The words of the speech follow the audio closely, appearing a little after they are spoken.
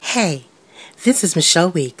Hey, this is Michelle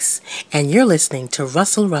Weeks, and you're listening to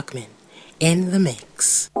Russell Ruckman in the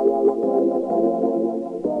Mix.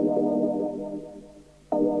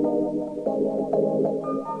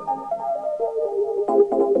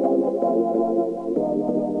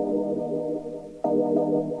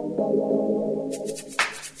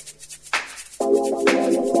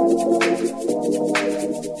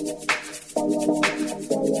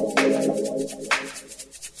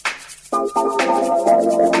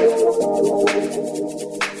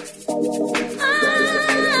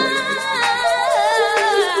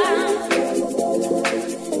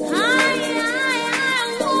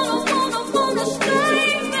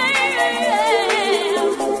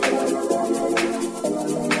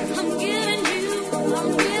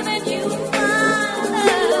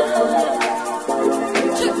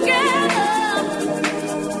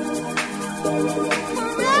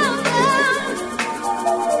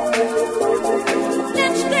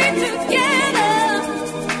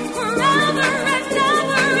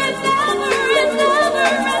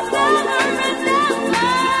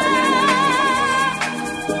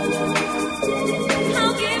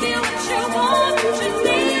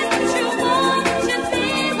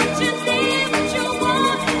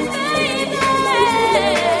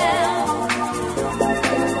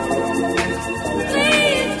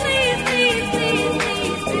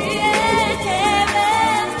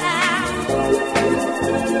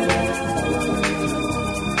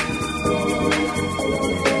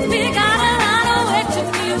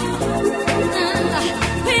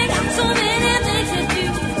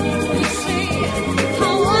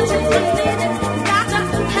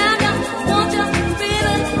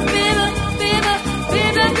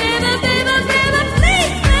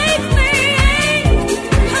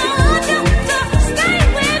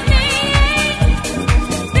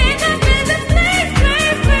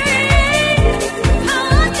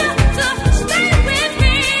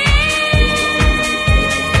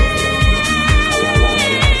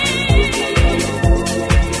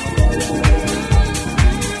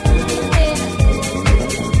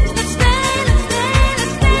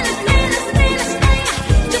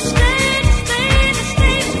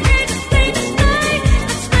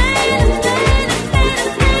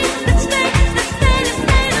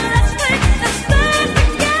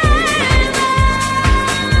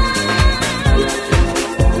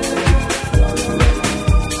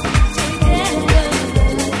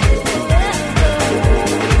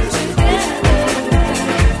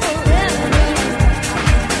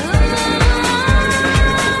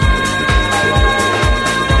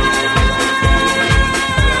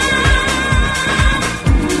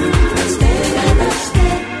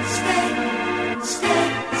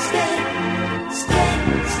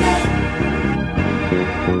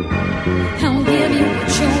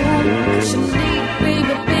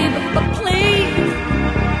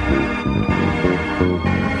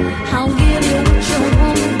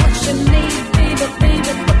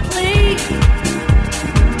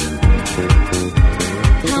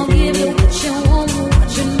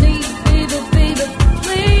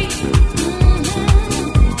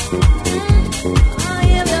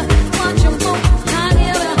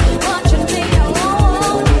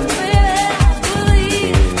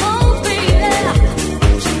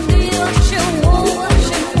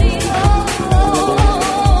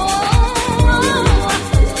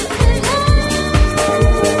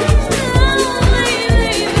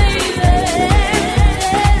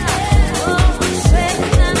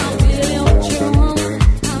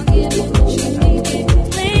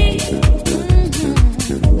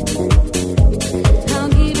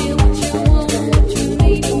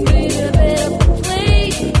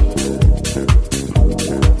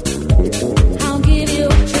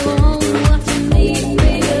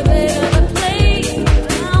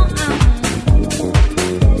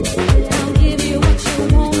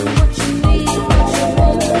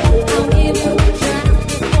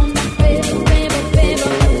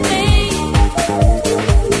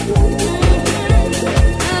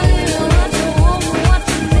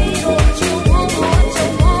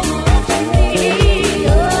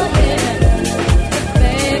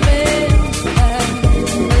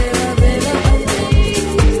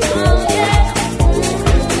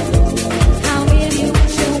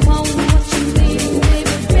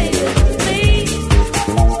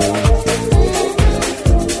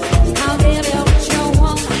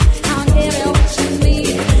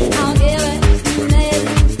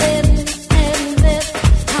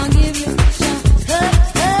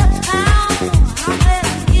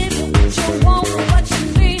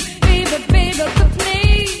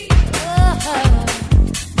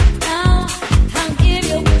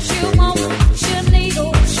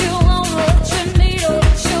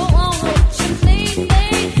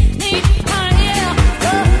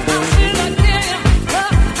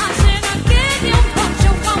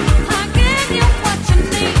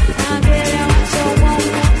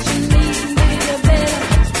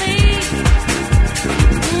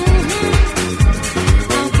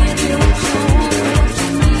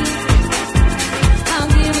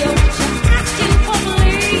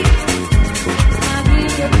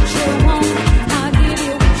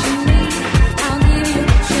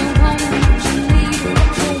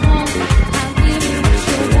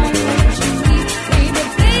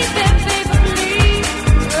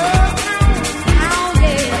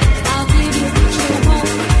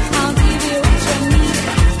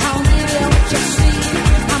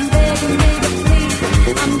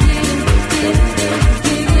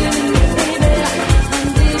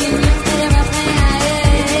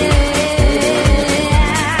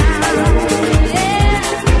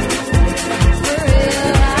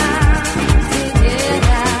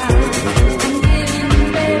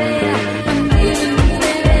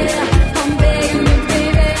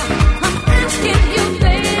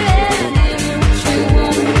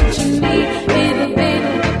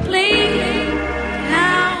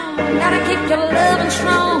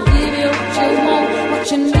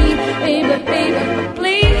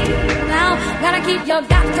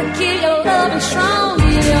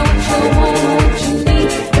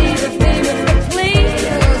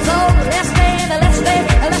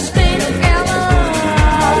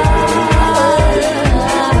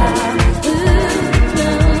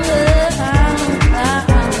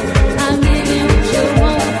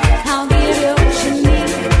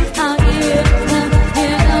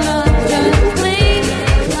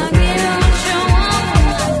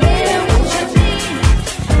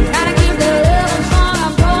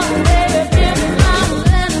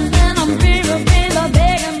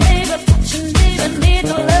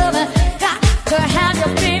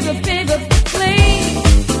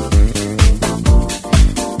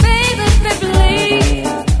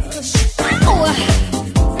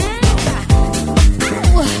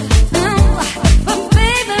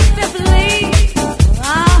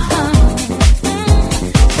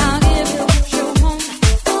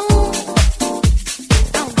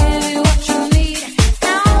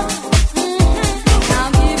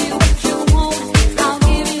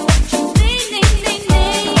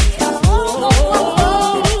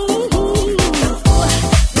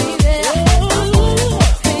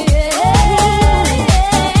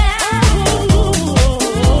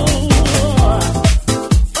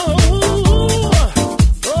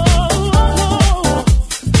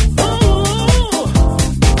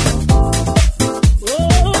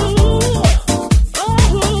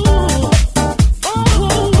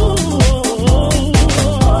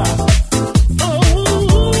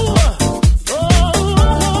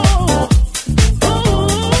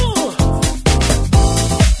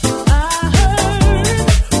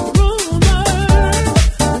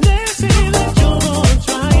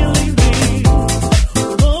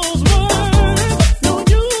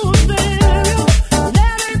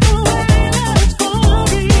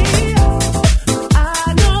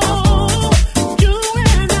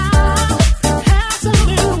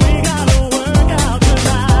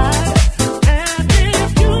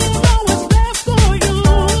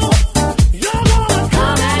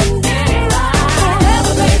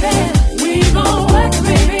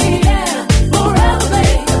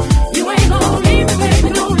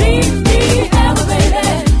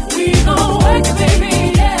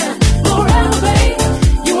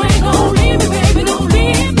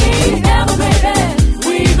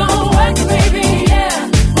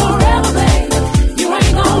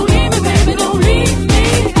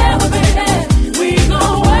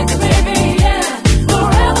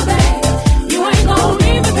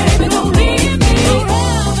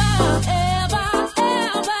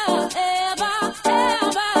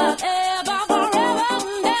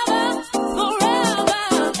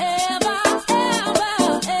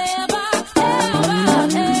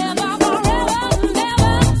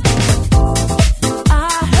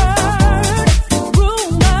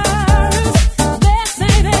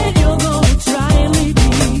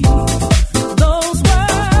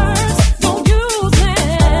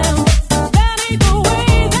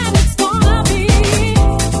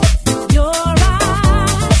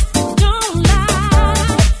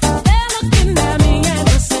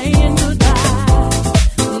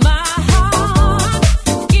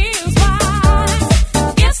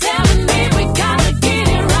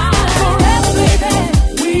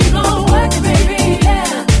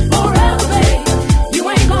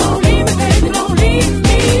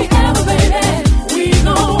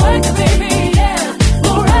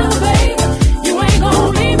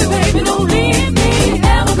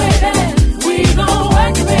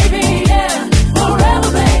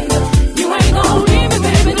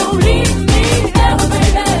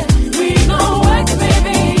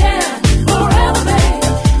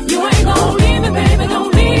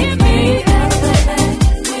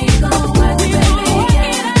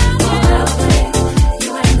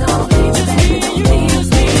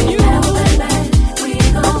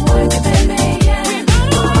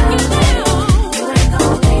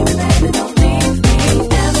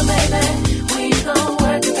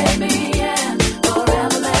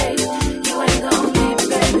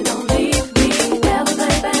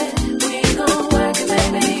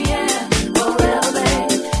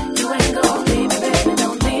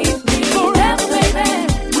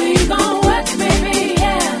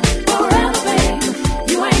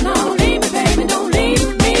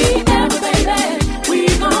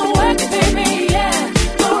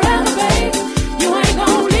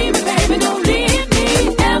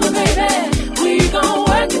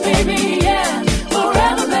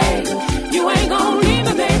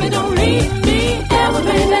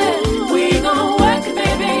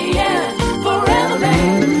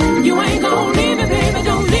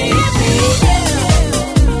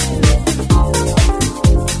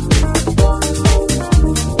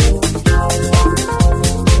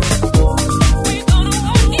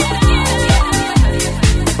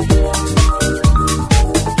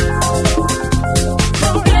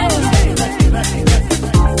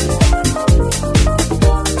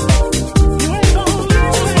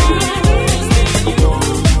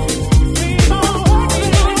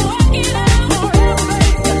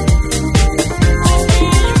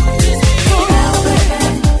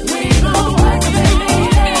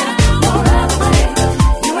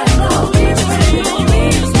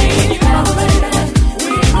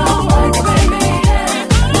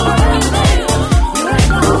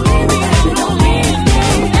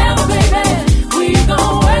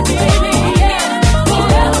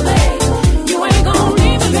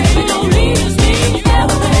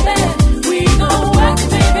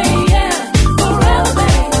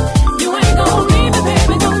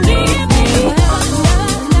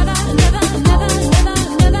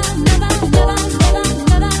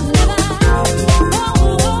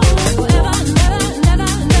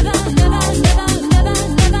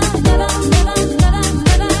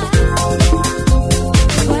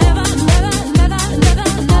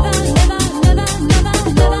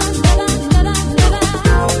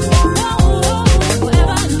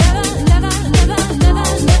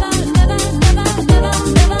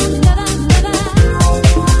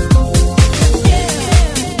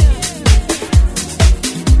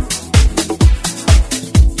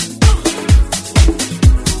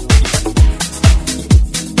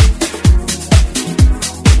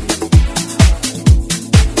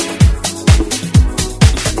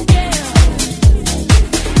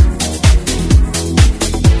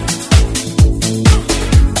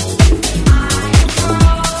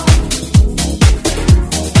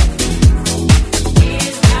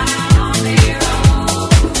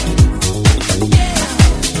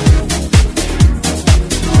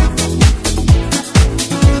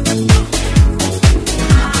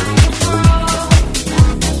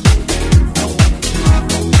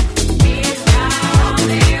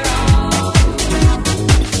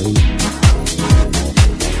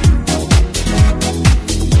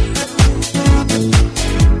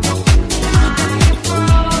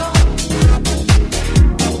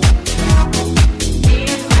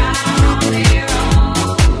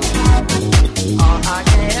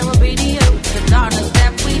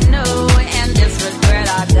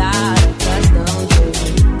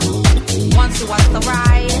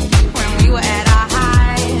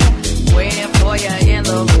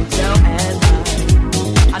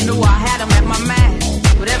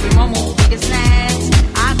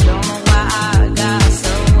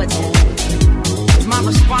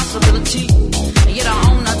 responsibility. And you don't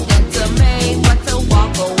own nothing to me but to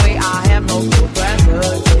walk away. I have no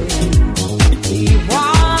capacity. He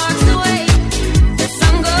walks away. The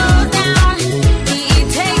sun goes down. He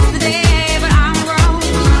takes the day, but I'm grown.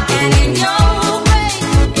 And in your way,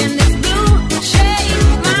 in this blue shade,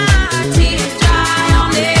 my tears dry on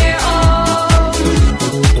their own.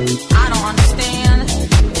 I don't understand.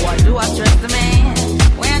 Why do I trust the man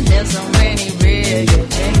when there's so many big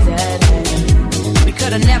things at hand? We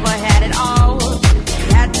could have never had it all.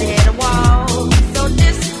 We had to hit a wall. So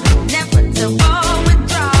this inevitable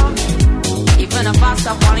withdrawal. Even if I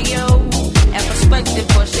stop wanting you and perspective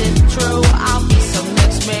pushes true, I'll be some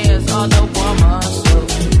next man's other woman. So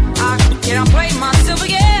I can't play myself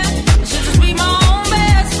again. I should just be my own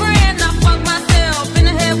best friend. I fuck myself in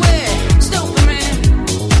the head with stupid man.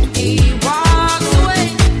 He walks away.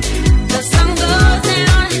 The sun goes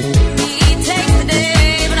down. He takes the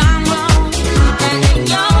day, but I'm wrong. And in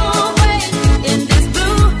your way, in this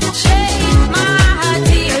blue shade, my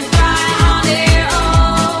tears dry on their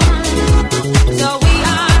own. So we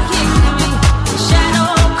are kissing, the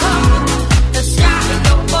shadow comes, the sky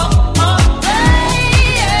go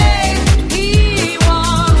He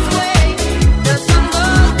walks away. The sun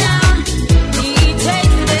goes down. He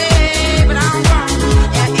takes the day, but I'm wrong.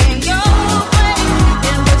 And in your way,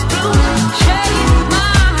 in this blue shade, my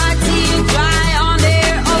tears dry on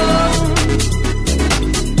their own.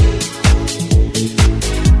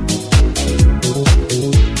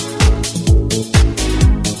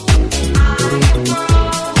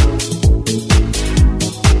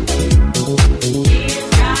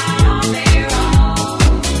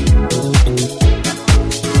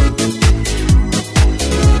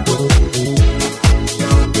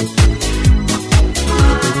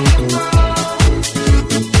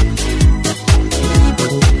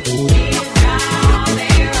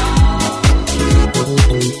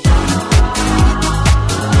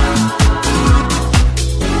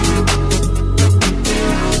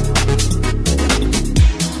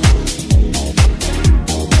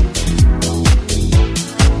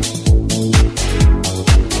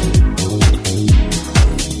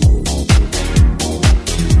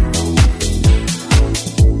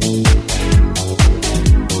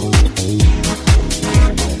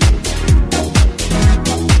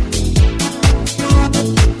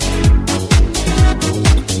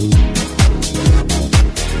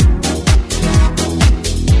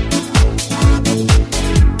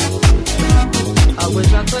 I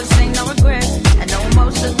wish I could say no regrets and no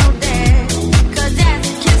emotions, no debt. 'Cause as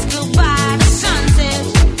we kiss goodbye, the sun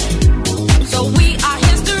sets. So we are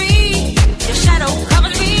history. Your shadow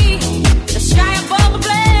covers me. The sky above the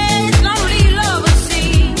blaze, lonely lovers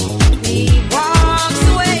see. He walks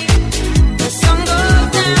away. The sun goes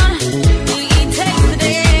down. He takes the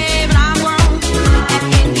day, but I'm wrong. And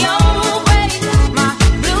in your way, my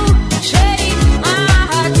blue shade, my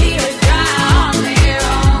tears dry on their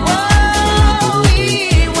own. Whoa, he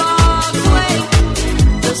walks away.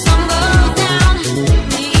 The sun goes down.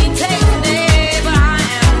 He takes the day, but I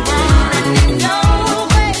am wrong. And in your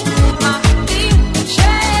way, my deep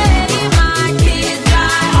shade, my tears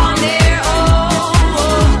dry on their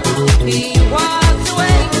own. He walks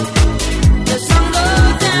away. The sun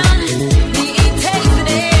goes down. He takes the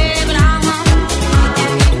day, but I'm wrong.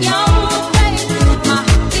 And in your way, my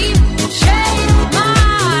deep shade, my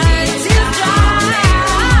tears dry.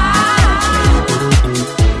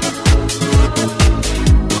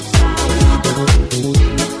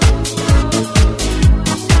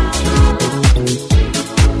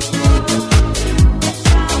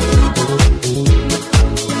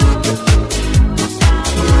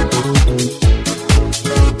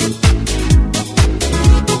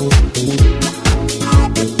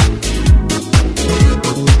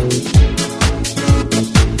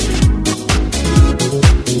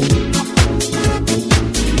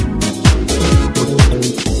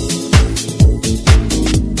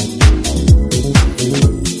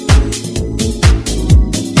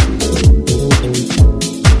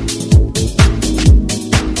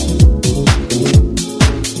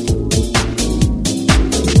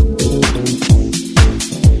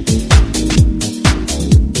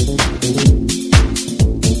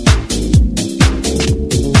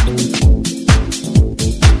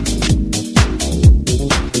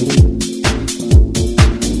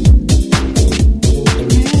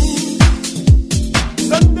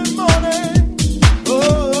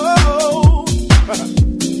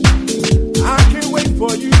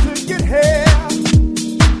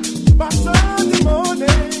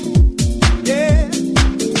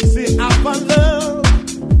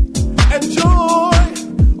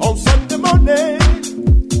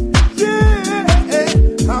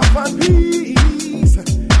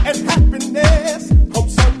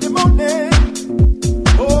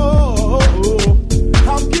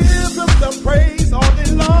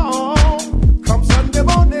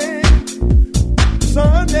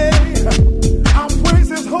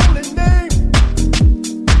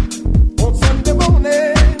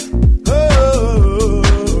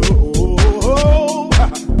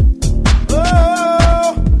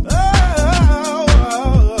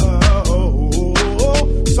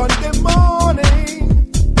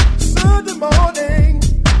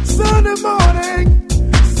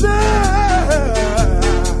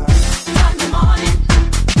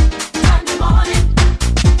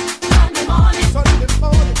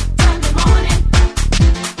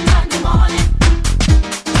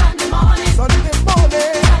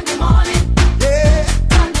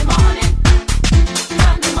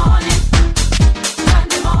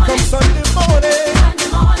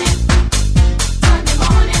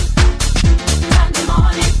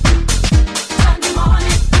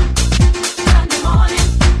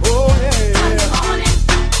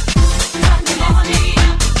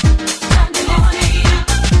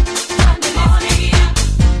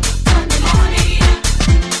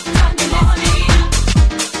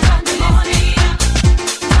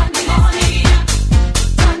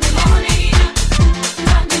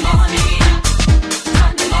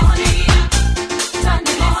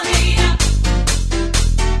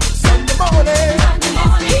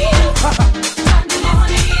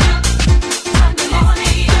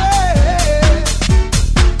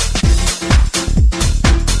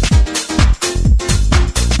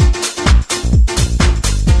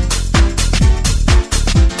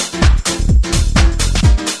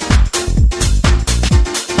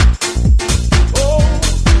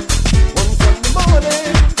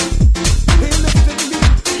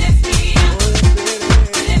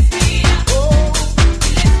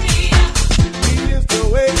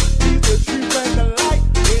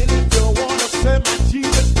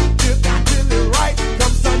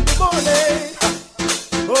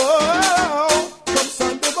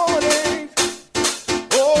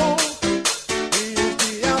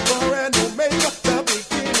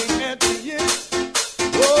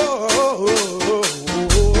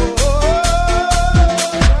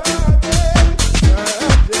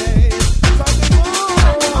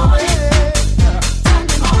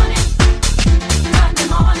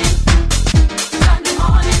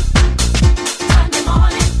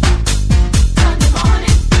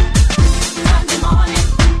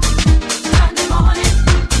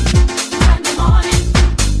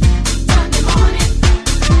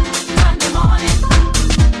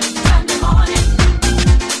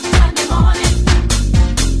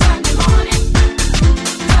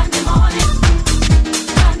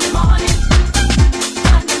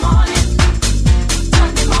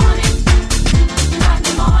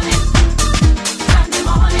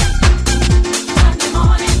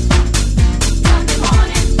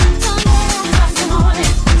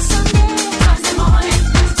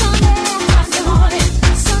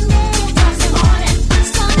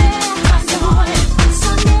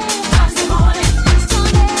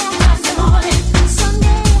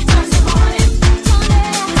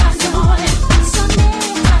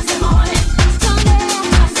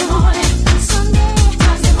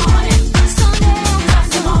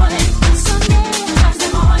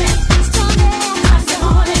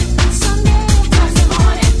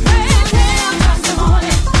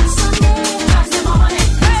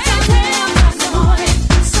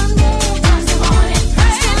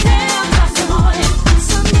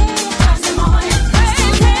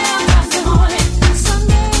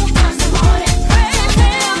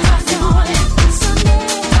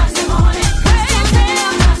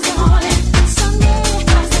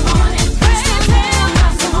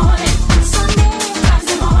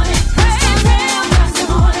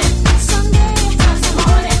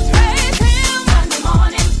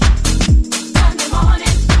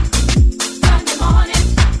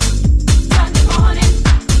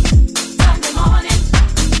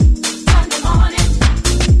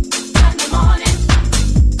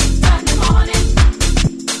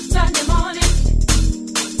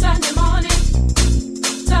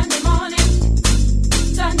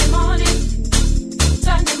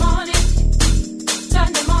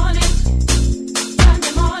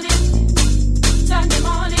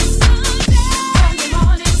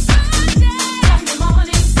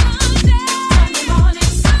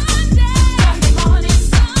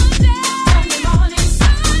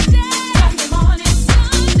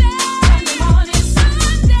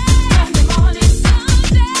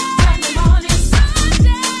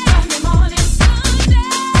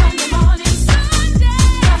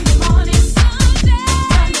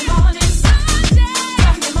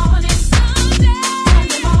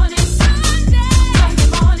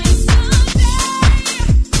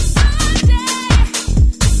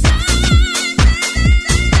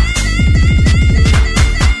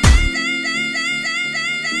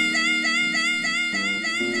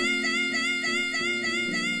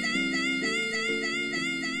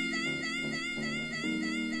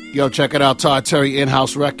 Yo, check it out, Todd Terry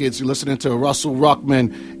In-House Records. You're listening to Russell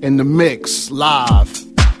Ruckman in the mix, live.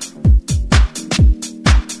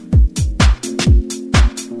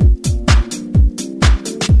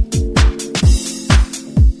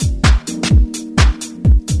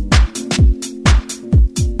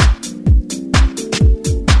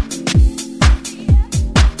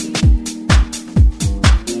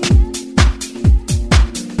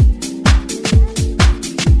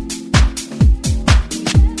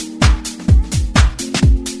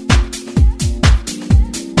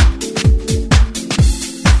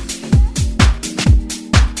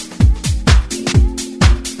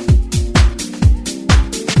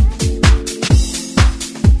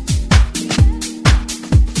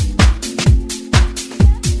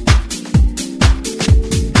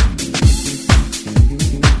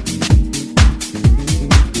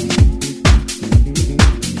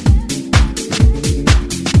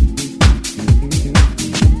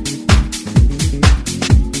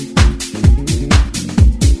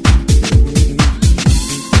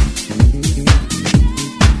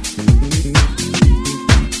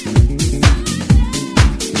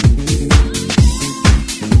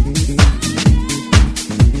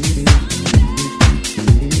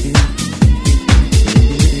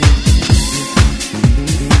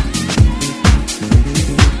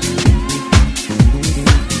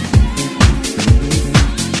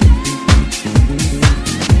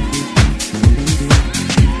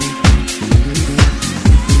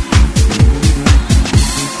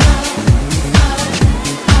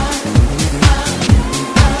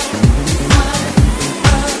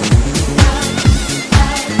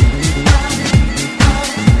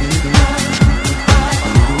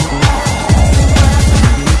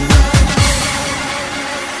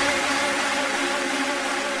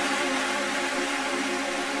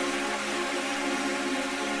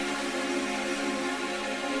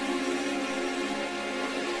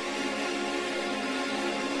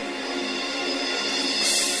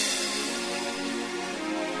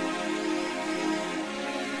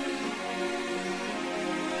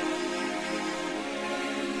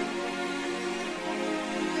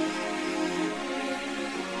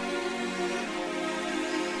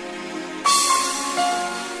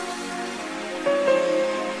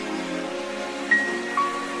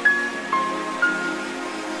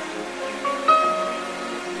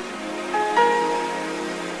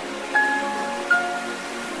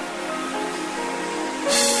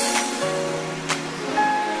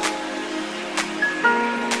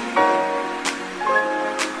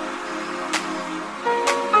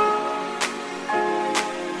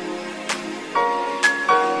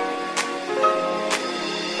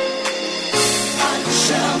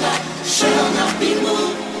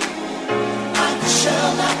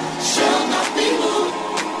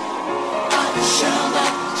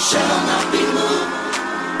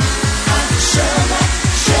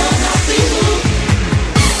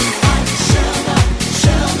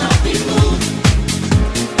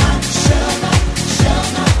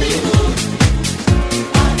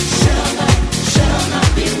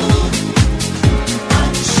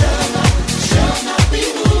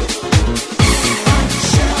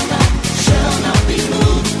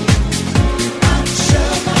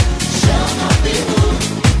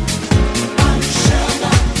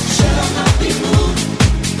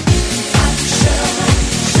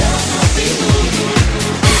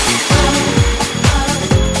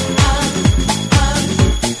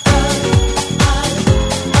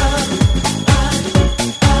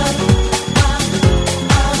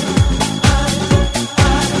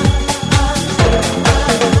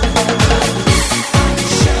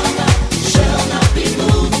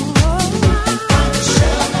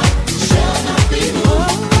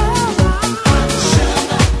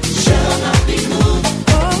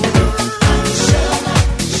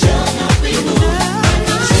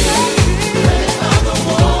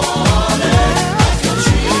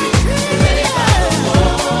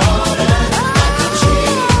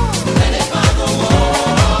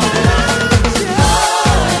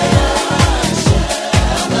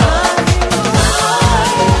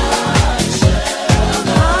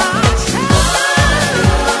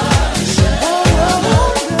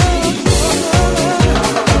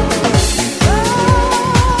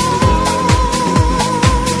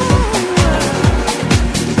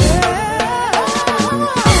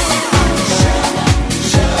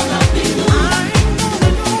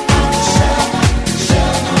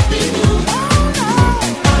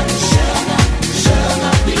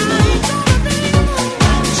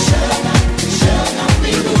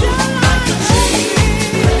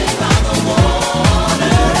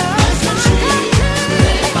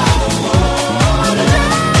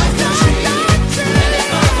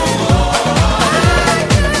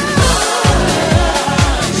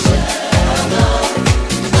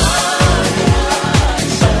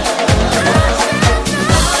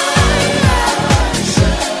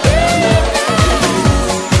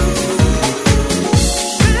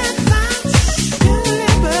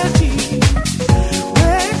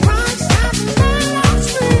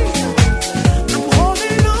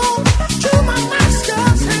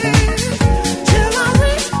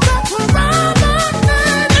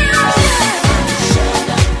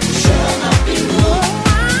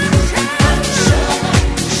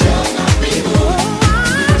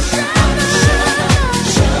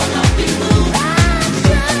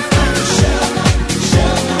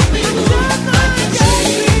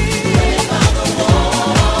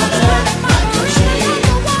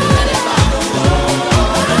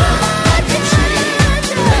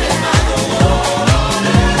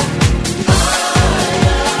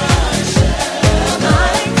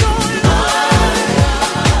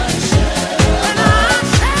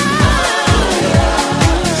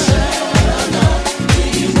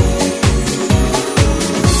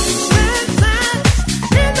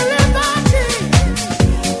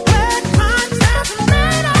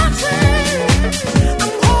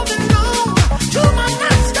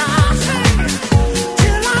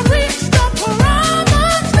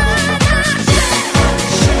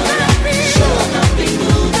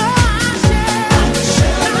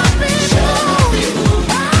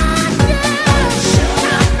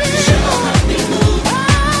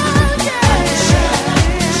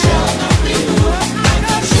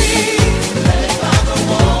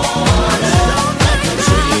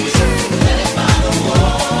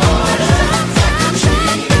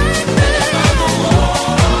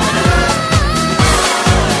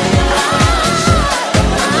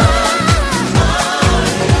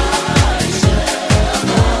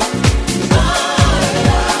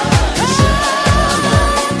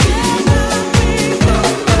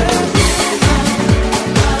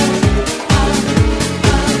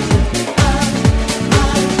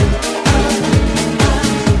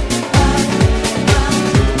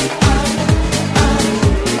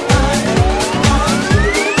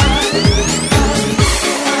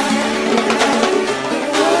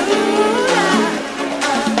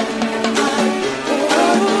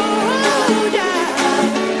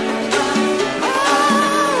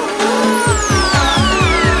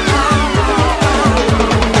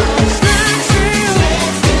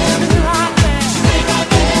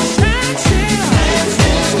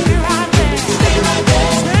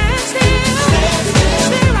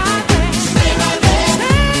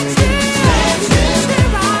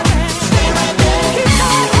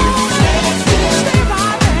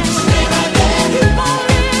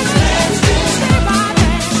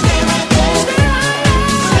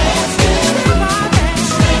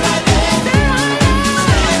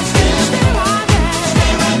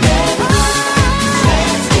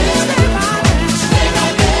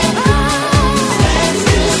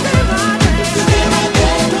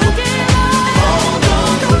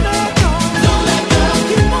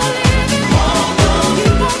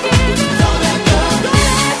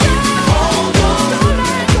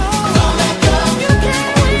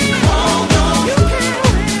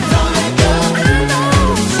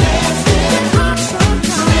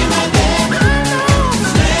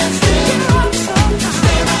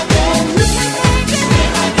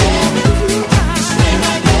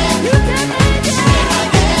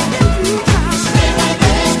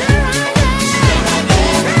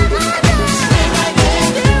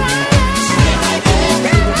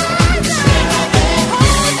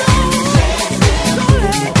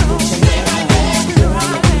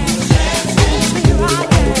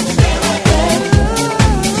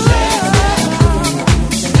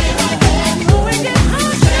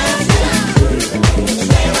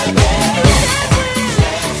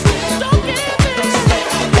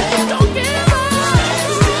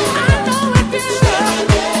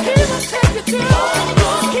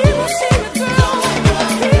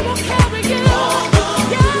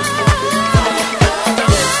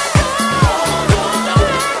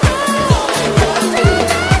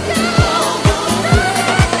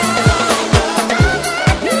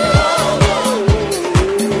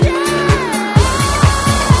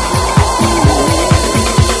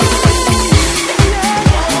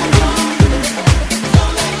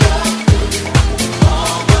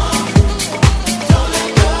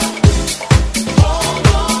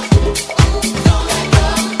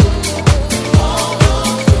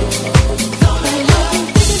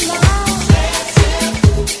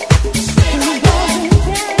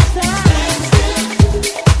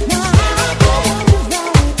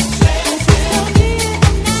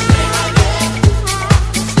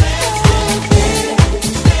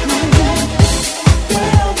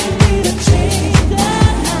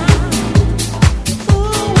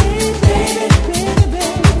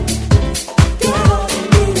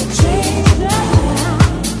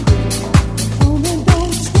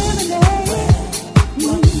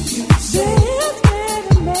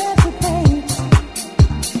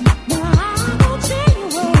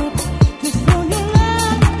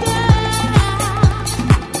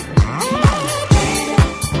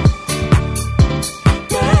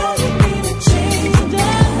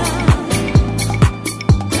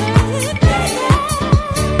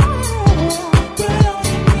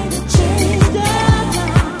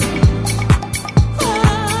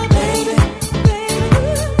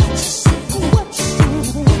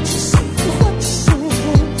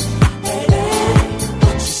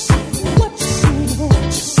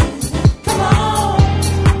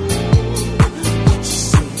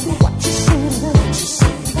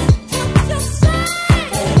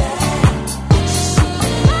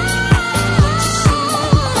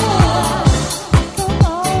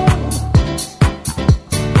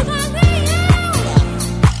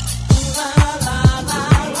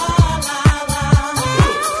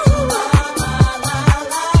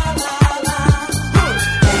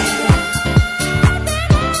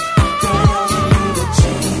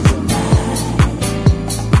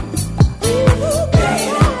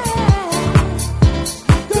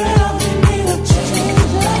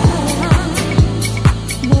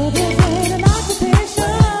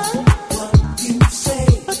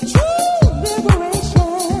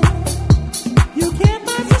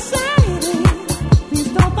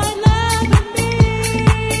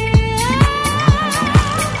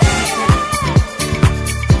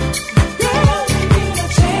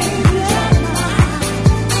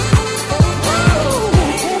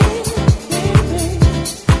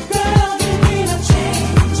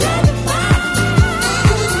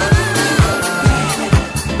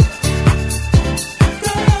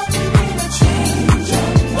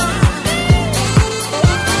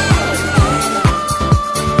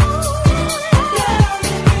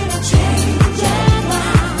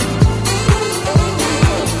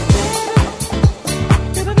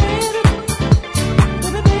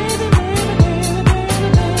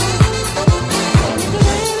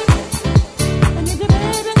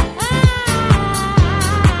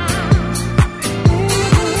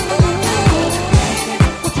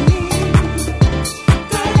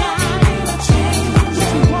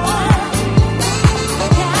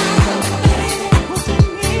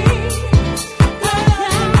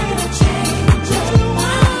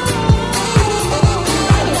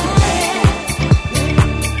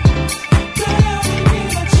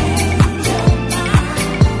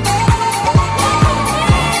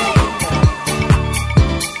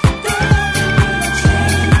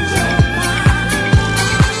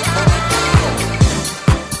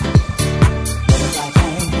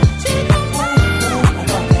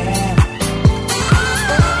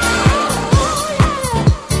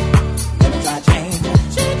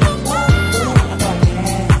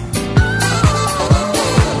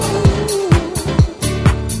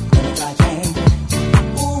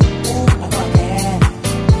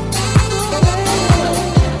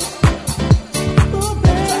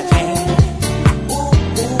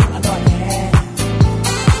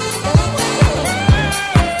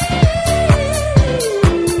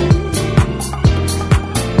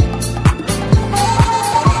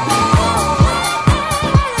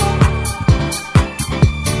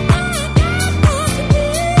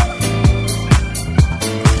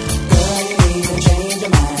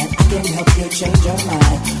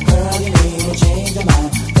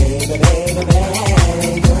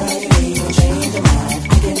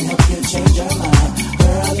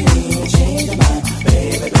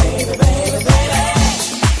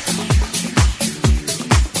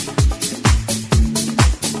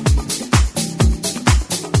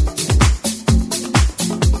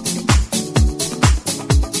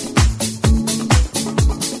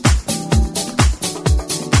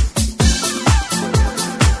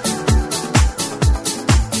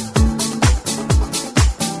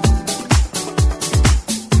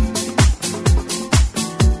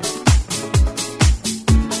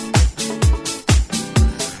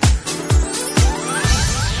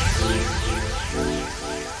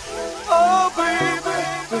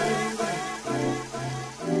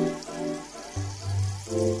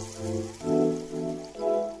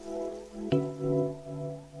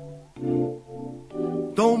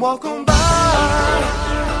 Don't walk on by.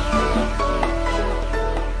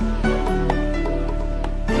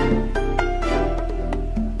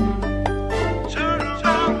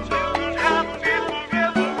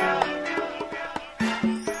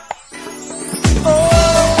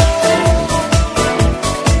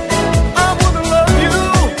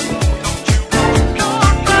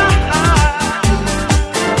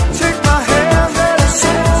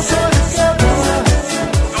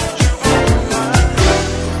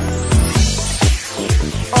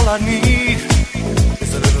 I need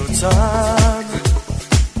is a little time.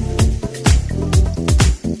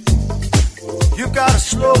 You've got to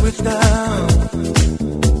slow it down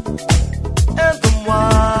and the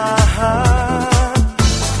wine.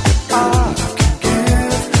 I can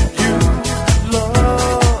give you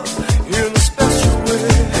love in a special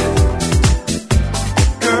way.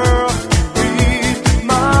 Girl, you read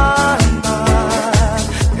my mind.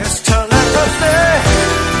 It's telepathy.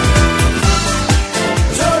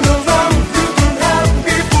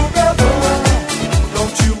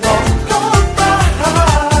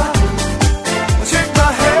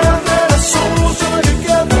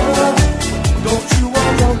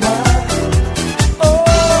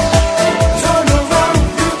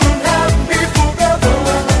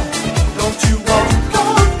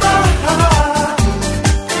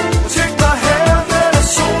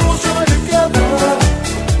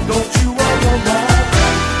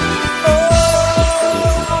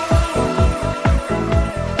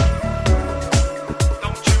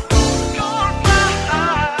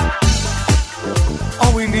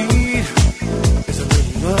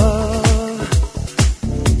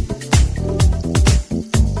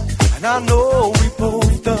 I know we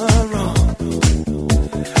both done wrong.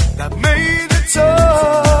 That made it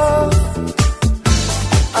tough.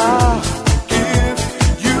 I'll give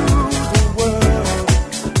you the world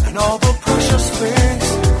and all the precious things.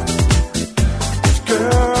 'Cause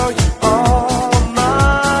girl, you are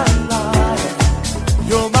my life.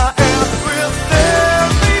 You're my everything,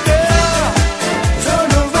 baby.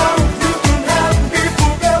 Turn around, you can have me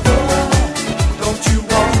forever. Don't you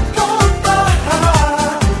walk on by.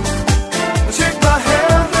 Take my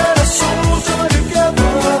hand and our souls join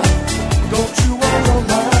together. Don't you want to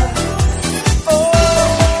mind? Oh,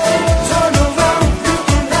 turn around, you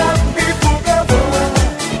can have me forever.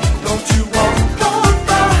 Don't you walk on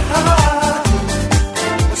by?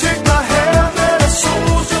 Take my hand and our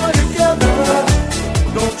souls join together.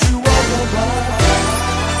 Don't you want to mind?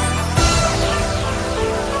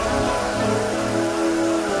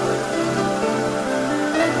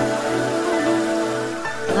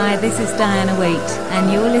 Hi, this is Diana Waite, and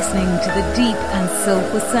you're listening to the deep and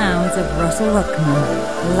soulful sounds of Russell Ruckman,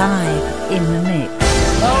 live in the mix.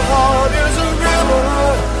 My heart is a river,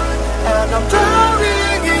 and I'm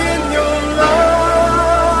drowning in your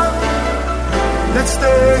love. Let's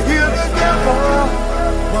stay here together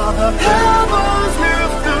while the heavens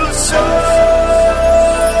lift the sun.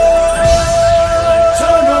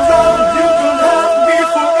 Turn around, you can have me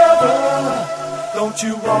forever. Don't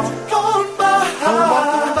you walk on by.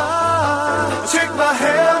 Take my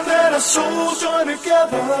hand and our souls join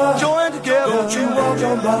together. Join together. Don't you walk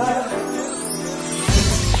on by.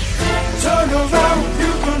 Turn around,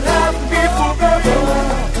 you can have me forever.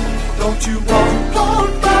 Don't you walk on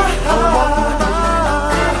by.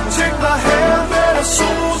 Take my hand and our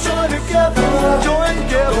souls join together. Join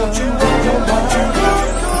together. Don't you walk on by.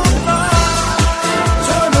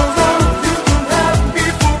 Turn around, you can have me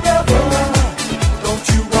forever. Don't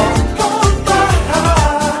you walk on by.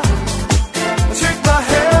 Take my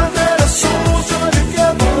hand and our souls join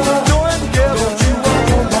together. Join together. Don't you walk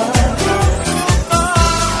on by.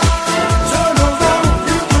 Turn around,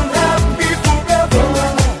 you can have me forever.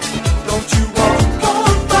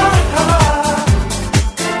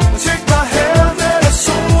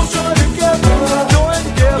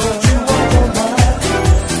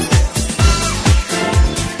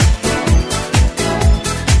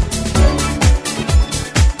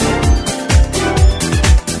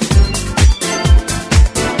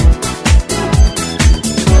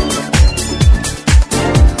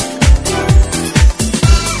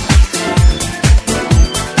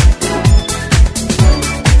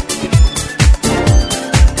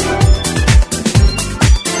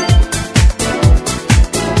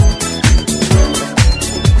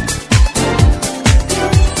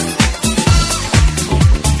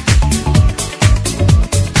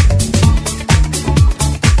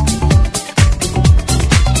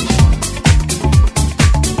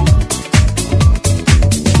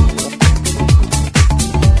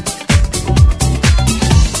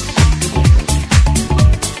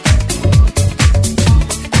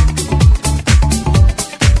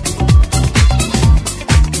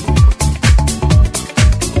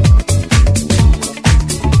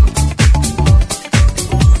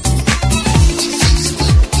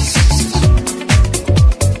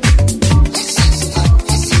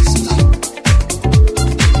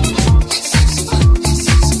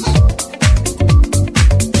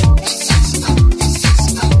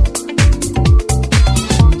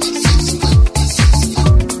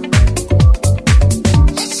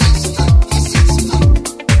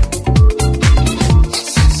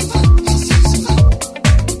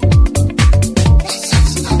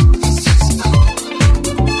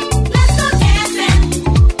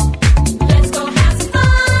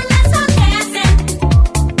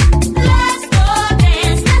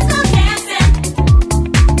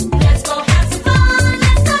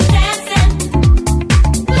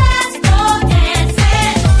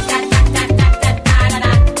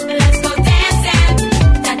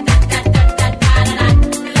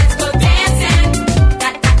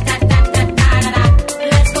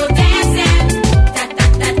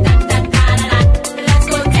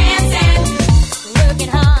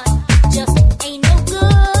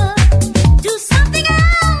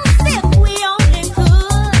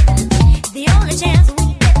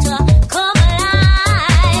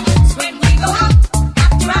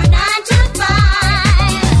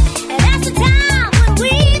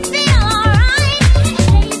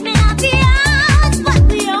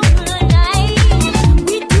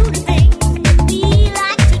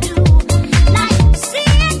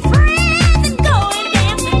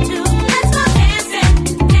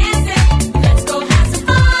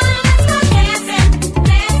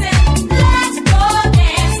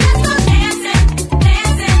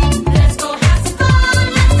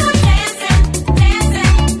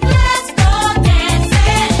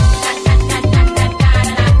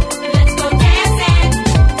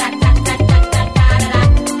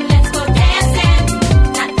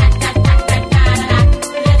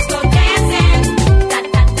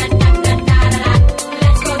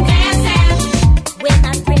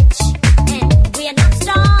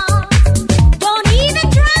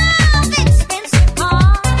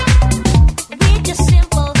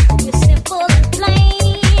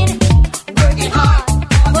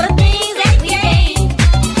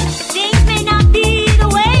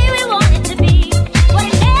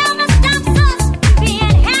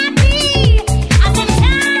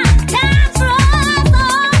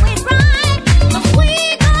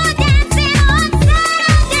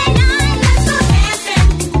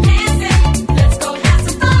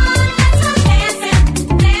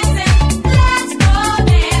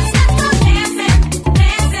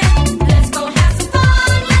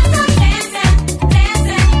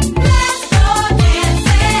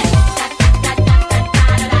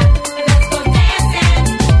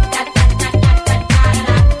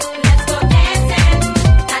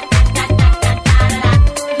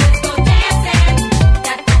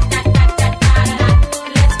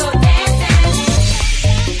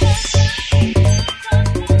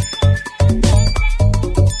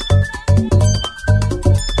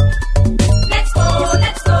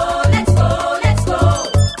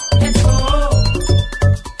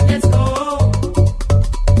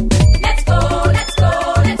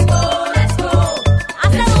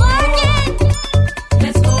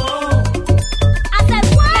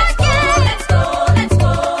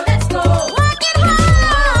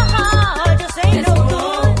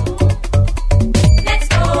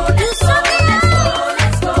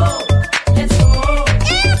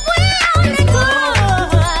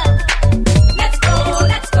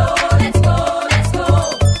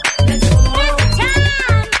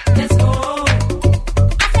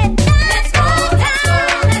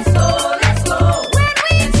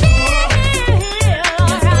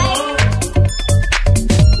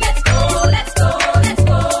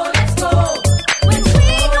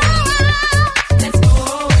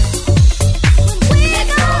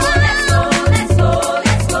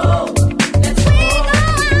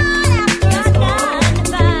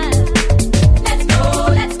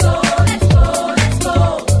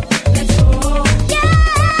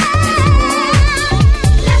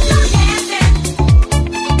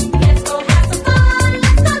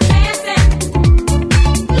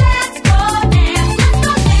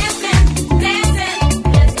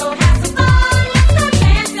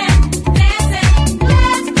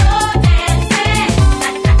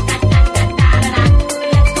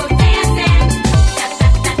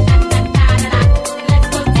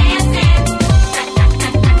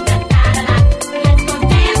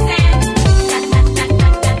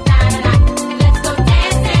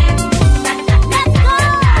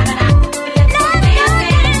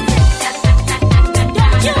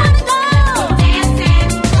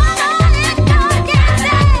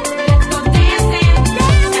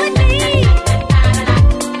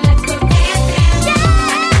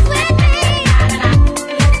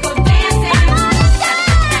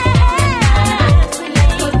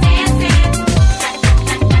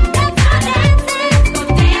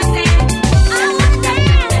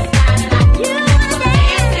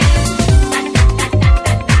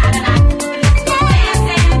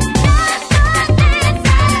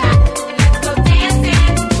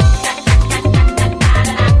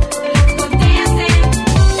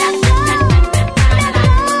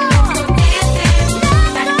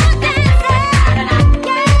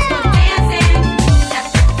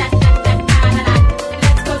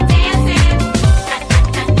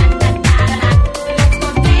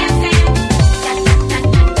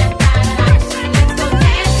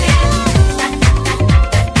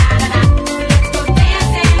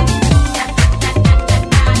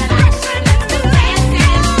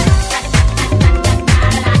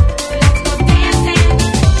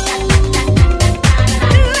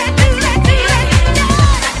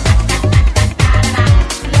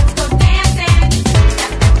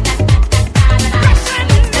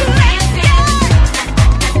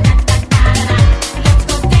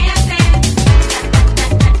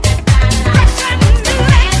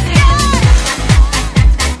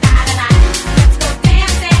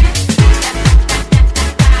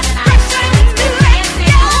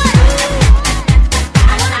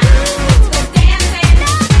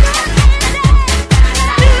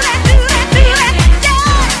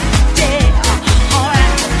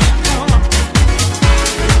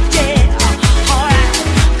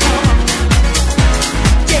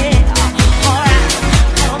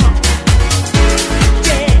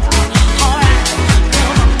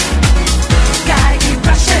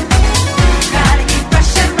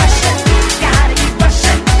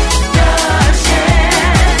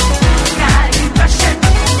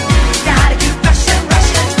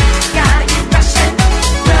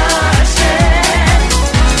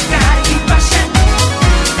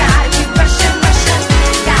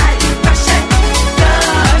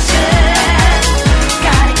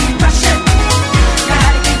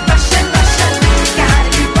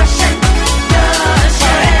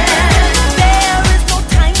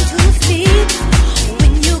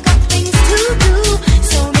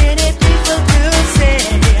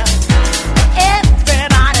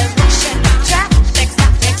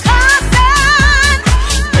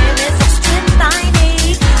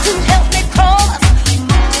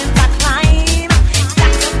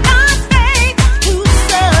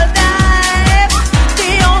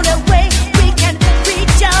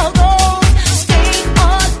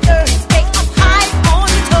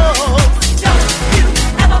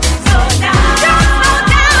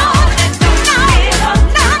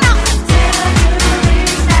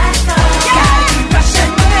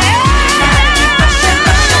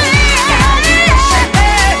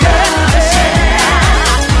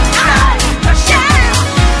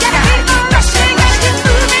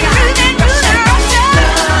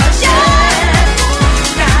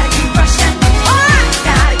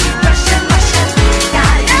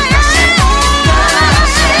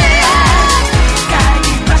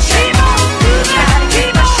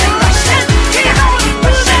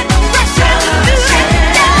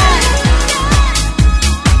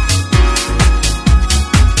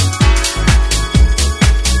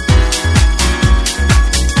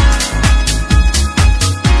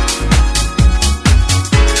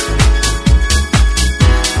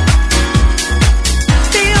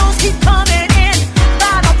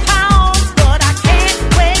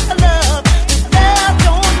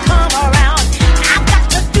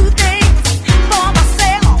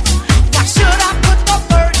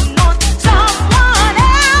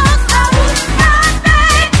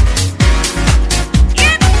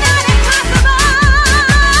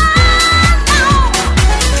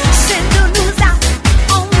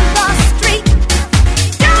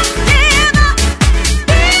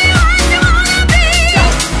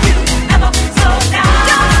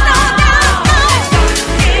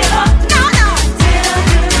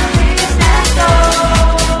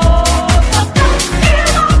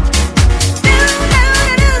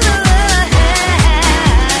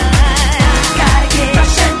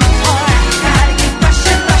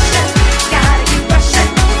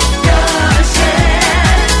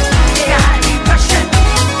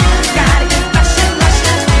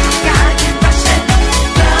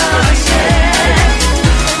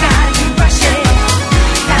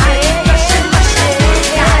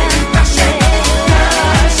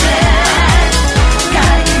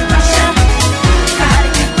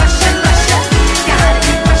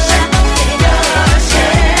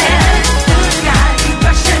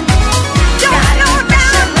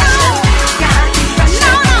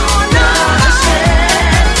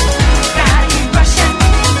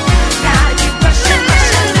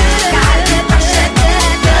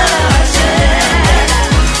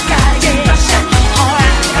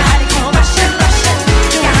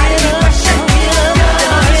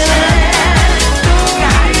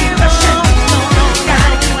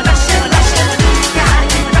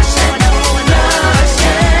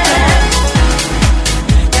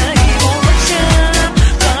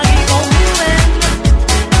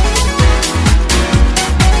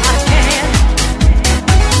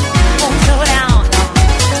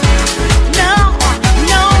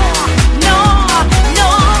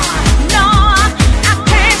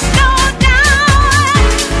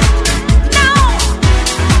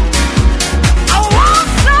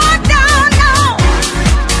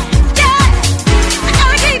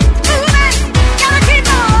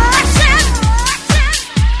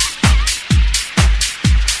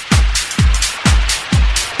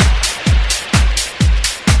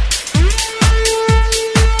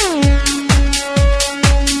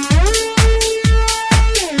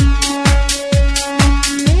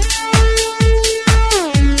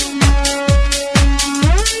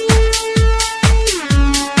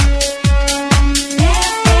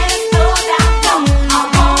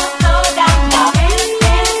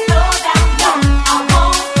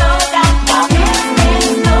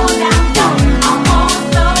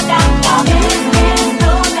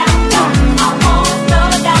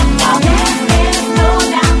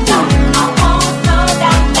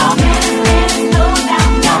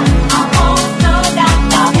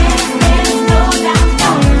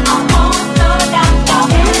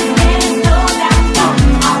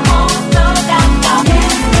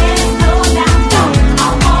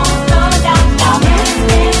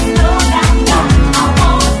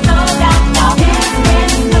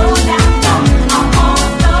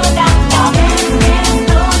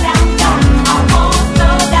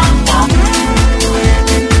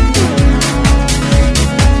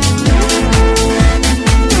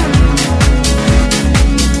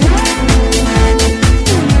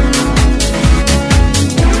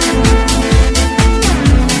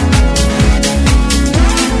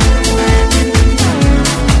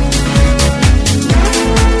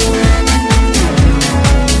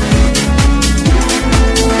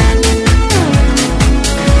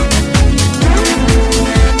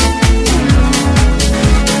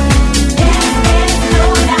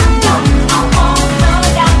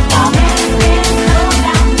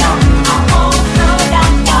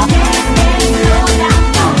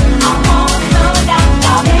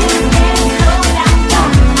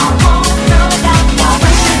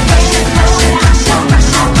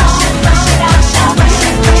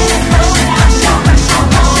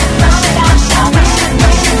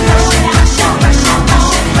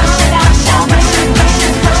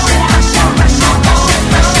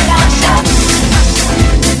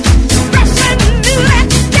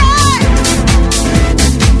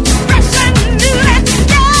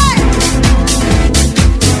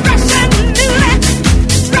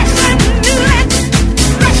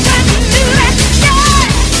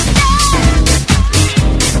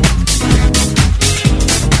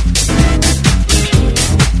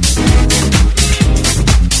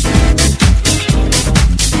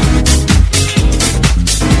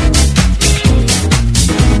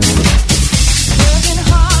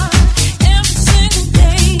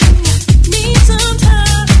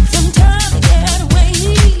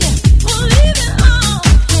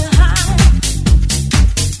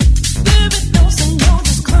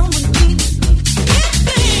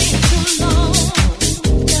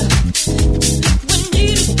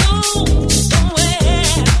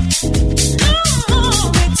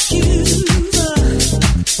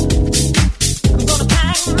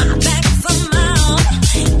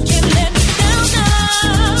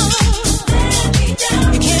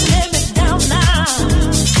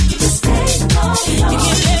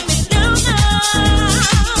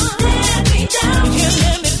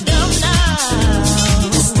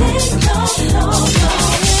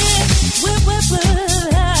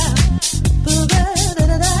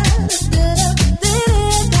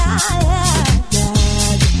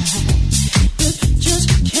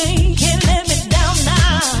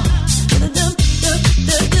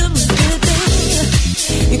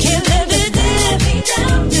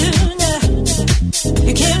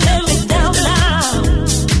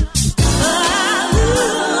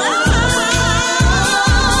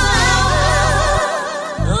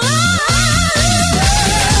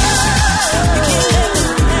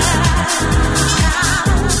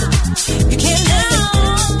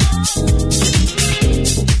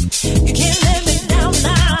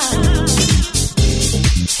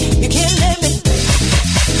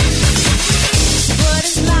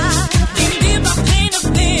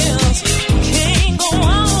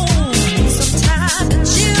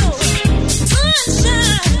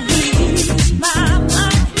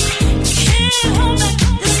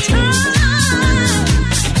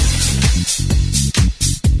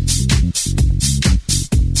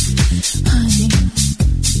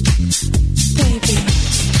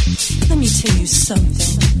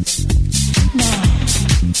 something? Now,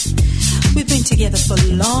 we've been together for a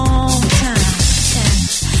long time, and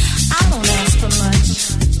I don't ask for much.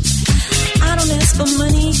 I don't ask for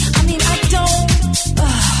money. I mean, I don't.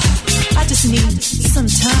 I just need some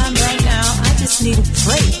time right now. I just need a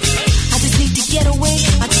break. I just need to get away.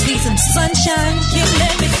 I just need some sunshine. You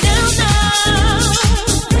let me down now.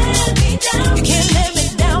 You can't let me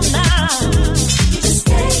down now. You just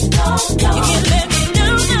stay long. You can't let me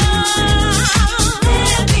down now.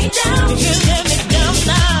 Let me down. You can't let me down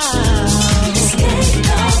now. You just stay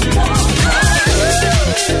long.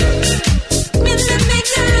 You let me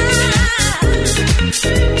down.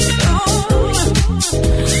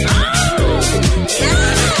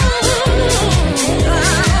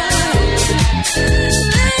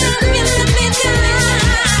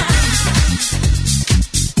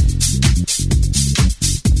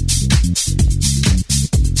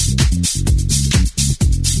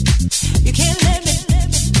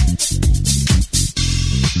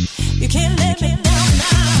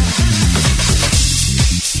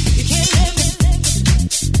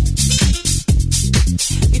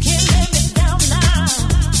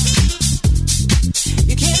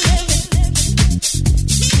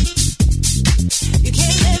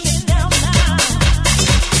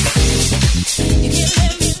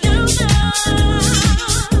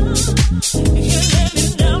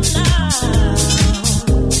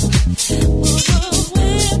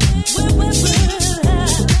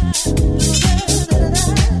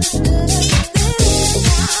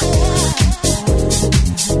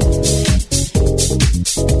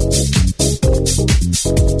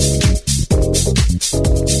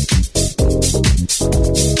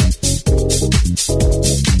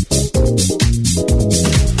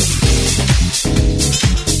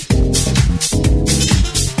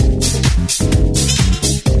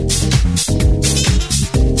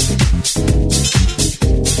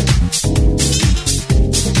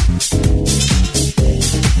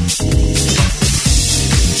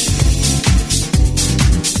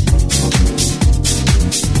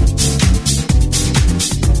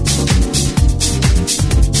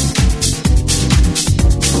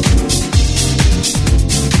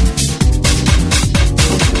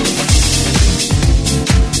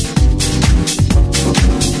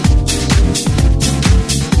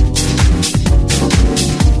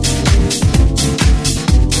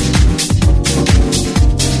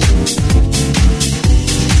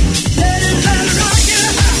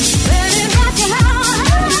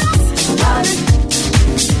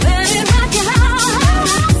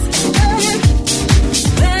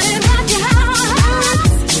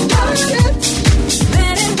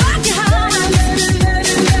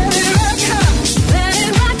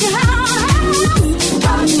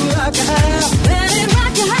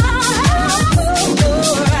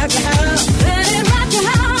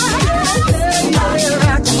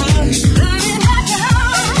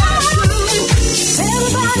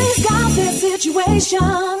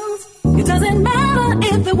 It doesn't matter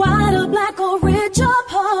if they're white or black or rich or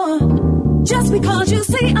poor. Just because you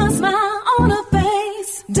see a smile on a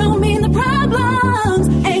face don't mean the problems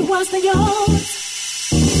ain't worse than yours.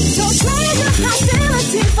 So trade your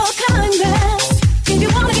hostility for kindness. If you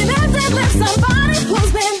wanna get lifted, lift somebody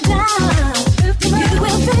who's been down. You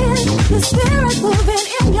will feel the spirit moving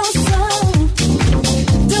in your soul.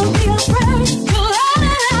 Don't be afraid to let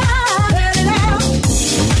it out. Let it out.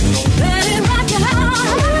 Let it rock your house.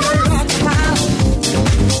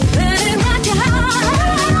 Let it rock your house.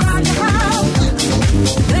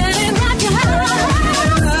 Let it rock your house.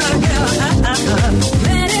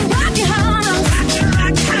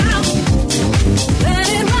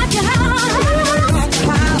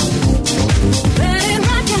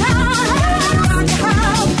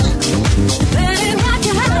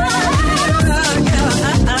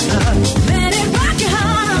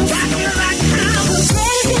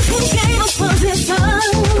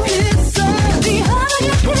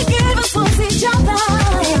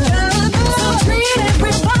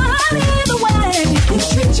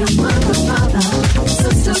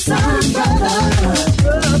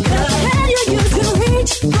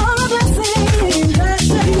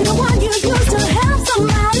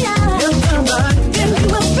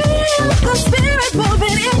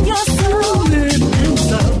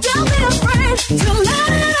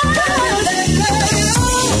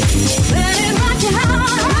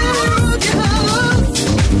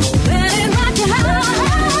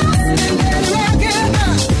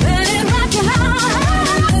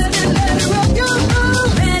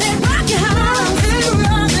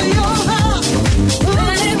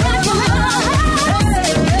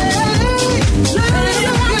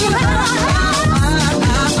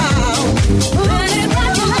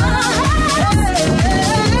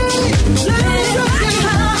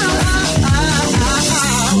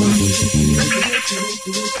 So